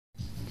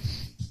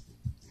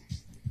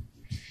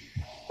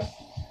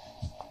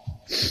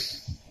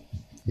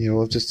Yeah,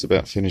 well, I've just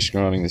about finished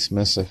grinding this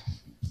messer.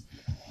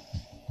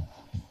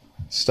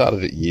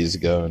 Started it years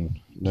ago and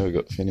never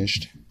got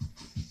finished.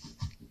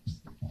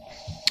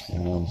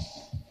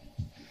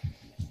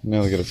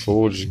 Now I've got a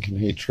forge and can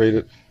heat treat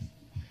it.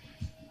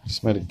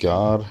 Just made a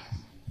guard.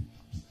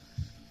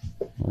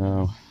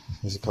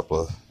 There's a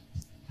couple of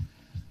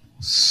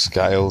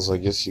scales, I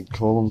guess you'd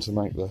call them, to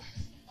make the...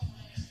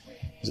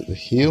 Is it the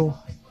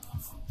heel?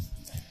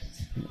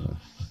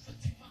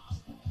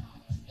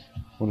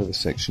 Whatever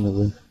section of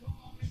the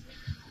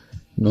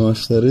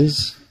knife that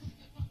is.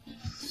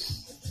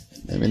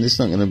 I mean, this is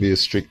not going to be a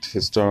strict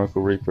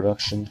historical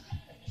reproduction.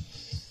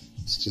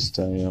 It's just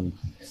a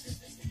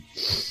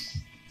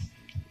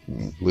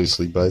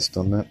loosely based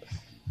on that,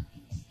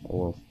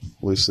 or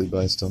loosely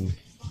based on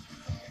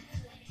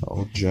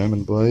old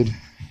German blade.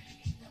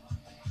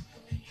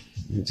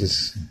 You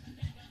just,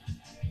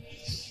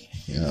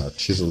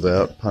 chiseled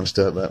out, punched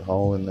out that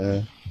hole in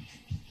there.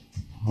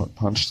 Hot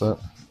punched that.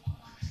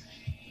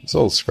 It's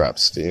all scrap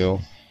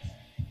steel.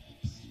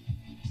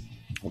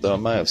 Although I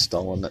may have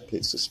stolen that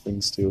piece of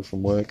spring steel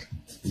from work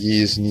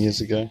years and years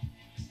ago.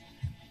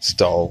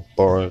 Stole,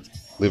 borrowed,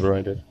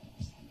 liberated.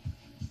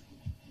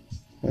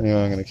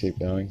 Anyway, I'm going to keep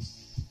going.